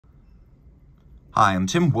Hi, I'm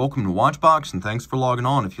Tim. Welcome to Watchbox, and thanks for logging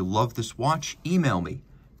on. If you love this watch, email me,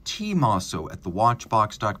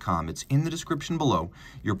 tmosso@thewatchbox.com. It's in the description below.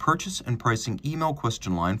 Your purchase and pricing email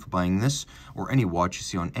question line for buying this or any watch you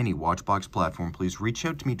see on any Watchbox platform. Please reach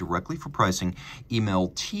out to me directly for pricing. Email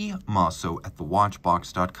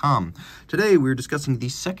tmosso@thewatchbox.com. Today, we're discussing the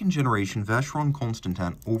second generation Vacheron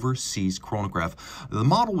Constantin Overseas Chronograph. The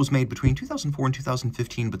model was made between 2004 and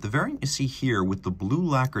 2015, but the variant you see here with the blue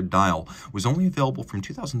lacquered dial was only available from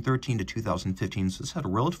 2013 to 2015, so this had a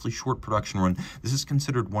relatively short production run. This is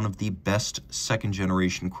considered one of the best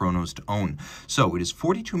second-generation chronos to own. So it is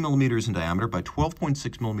 42 millimeters in diameter by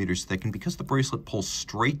 12.6 millimeters thick, and because the bracelet pulls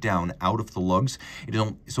straight down out of the lugs, it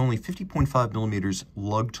is only 50.5 millimeters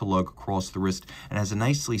lug-to-lug across the wrist and has a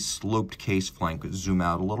nicely sloped case flank. Zoom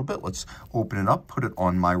out a little bit. Let's open it up, put it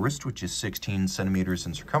on my wrist, which is 16 centimeters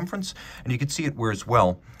in circumference, and you can see it wears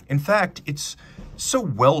well. In fact, it's so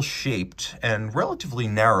well-shaped and relatively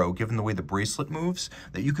narrow, given the way the bracelet moves,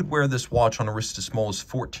 that you could wear this watch on a wrist as small as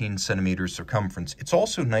 14 centimeters circumference. It's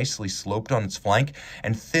also nicely sloped on its flank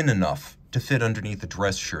and thin enough to fit underneath a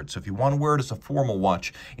dress shirt. So if you want to wear it as a formal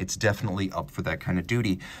watch, it's definitely up for that kind of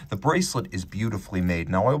duty. The bracelet is beautifully made.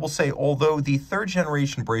 Now, I will say, although the third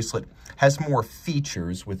generation bracelet has more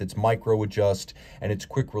features with its micro adjust and its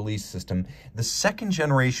quick release system, the second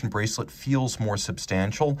generation bracelet feels more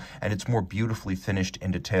substantial and it's more beautifully finished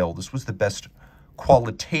in detail. This was the best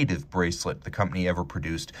qualitative bracelet the company ever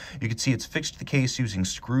produced. You can see it's fixed to the case using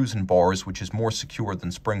screws and bars, which is more secure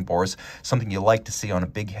than spring bars, something you like to see on a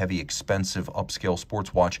big, heavy, expensive, upscale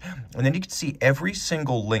sports watch. And then you can see every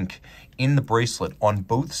single link in the bracelet on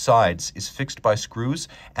both sides is fixed by screws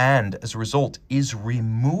and, as a result, is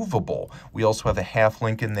removable. We also have a half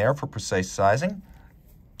link in there for precise sizing.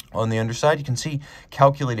 On the underside, you can see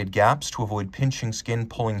calculated gaps to avoid pinching skin,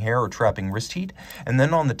 pulling hair, or trapping wrist heat. And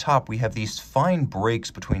then on the top, we have these fine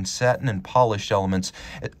breaks between satin and polished elements.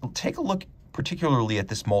 Take a look particularly at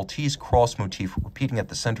this Maltese cross motif repeating at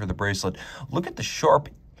the center of the bracelet. Look at the sharp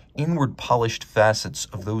inward polished facets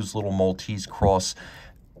of those little Maltese cross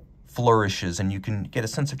flourishes, and you can get a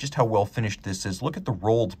sense of just how well finished this is. Look at the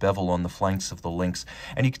rolled bevel on the flanks of the links,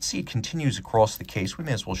 and you can see it continues across the case. We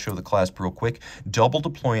may as well show the clasp real quick. Double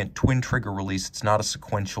deployant, twin trigger release. It's not a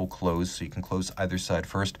sequential close, so you can close either side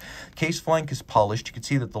first. Case flank is polished. You can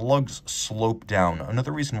see that the lugs slope down.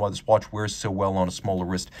 Another reason why this watch wears so well on a smaller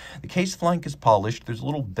wrist. The case flank is polished. There's a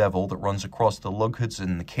little bevel that runs across the lug hoods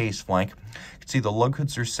and the case flank. You can see the lug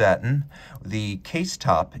hoods are satin. The case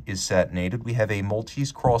top is satinated. We have a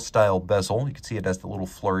Maltese cross style bezel. You can see it has the little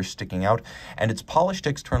flourish sticking out, and it's polished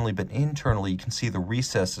externally, but internally you can see the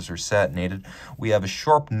recesses are satinated. We have a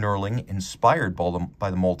sharp knurling inspired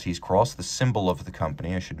by the Maltese cross, the symbol of the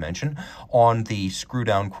company, I should mention, on the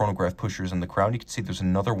screw-down chronograph pushers in the crown. You can see there's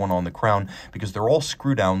another one on the crown because they're all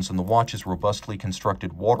screw-downs, and the watch is robustly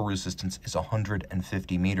constructed. Water resistance is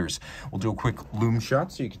 150 meters. We'll do a quick lume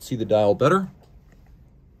shot so you can see the dial better.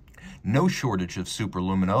 No shortage of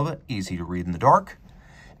superluminova, easy to read in the dark.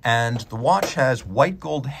 And the watch has white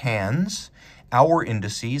gold hands, hour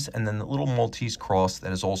indices, and then the little Maltese cross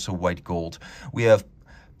that is also white gold. We have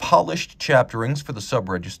polished chapter rings for the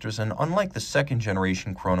sub-registers, and unlike the second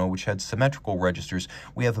generation chrono, which had symmetrical registers,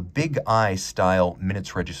 we have a big eye style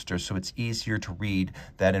minutes register, so it's easier to read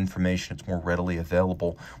that information. It's more readily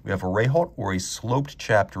available. We have a Rehot, or a sloped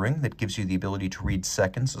chapter ring, that gives you the ability to read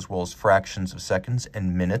seconds as well as fractions of seconds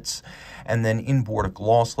and minutes, and then inboard a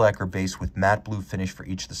gloss lacquer base with matte blue finish for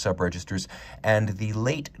each of the sub-registers, and the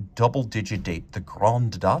late double-digit date, the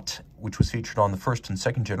Grande Date, which was featured on the first and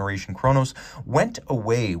second generation chronos, went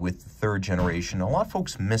away with the third generation. A lot of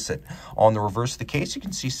folks miss it. On the reverse of the case, you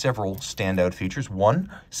can see several standout features. One,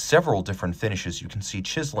 several different finishes. You can see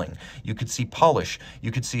chiseling, you could see polish, you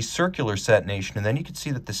could see circular satination, and then you can see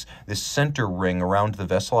that this center ring around the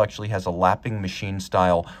vessel actually has a lapping machine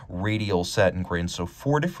style radial satin grain. So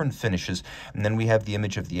 4 different finishes. And then we have the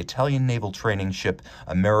image of the Italian naval training ship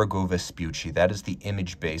Amerigo Vespucci. That is the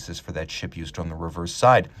image basis for that ship used on the reverse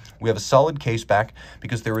side. We have a solid case back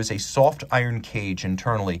because there is a soft iron cage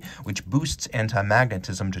internally which boosts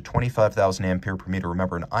anti-magnetism to 25,000 ampere per meter.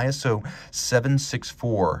 Remember, an ISO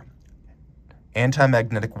 764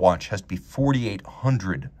 anti-magnetic watch has to be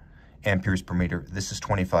 4,800 amperes per meter. This is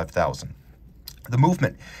 25,000. The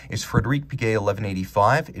movement is Frederic Piguet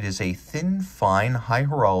 1185. It is a thin, fine, high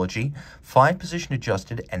horology, 5-position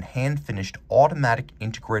adjusted, and hand-finished automatic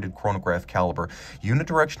integrated chronograph caliber.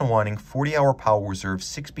 Unidirectional winding, 40-hour power reserve,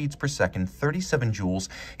 6 beats per second, 37 joules.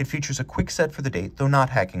 It features a quick set for the date, though not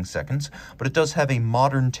hacking seconds, but it does have a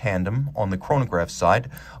modern tandem on the chronograph side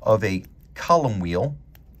of a column wheel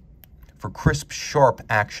for crisp, sharp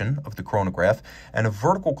action of the chronograph, and a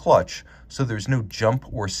vertical clutch so there's no jump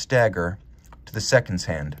or stagger to the seconds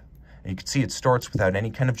hand. And you can see it starts without any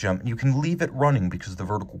kind of jump, and you can leave it running because of the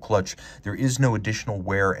vertical clutch. There is no additional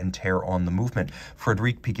wear and tear on the movement.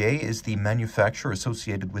 Frédéric Piguet is the manufacturer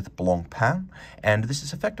associated with Blancpain, and this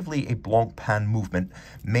is effectively a Blancpain movement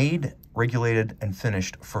made, regulated, and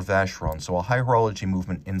finished for Vacheron. So a high horology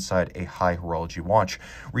movement inside a high horology watch.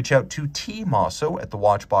 Reach out to tmosso at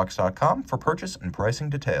thewatchbox.com for purchase and pricing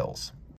details.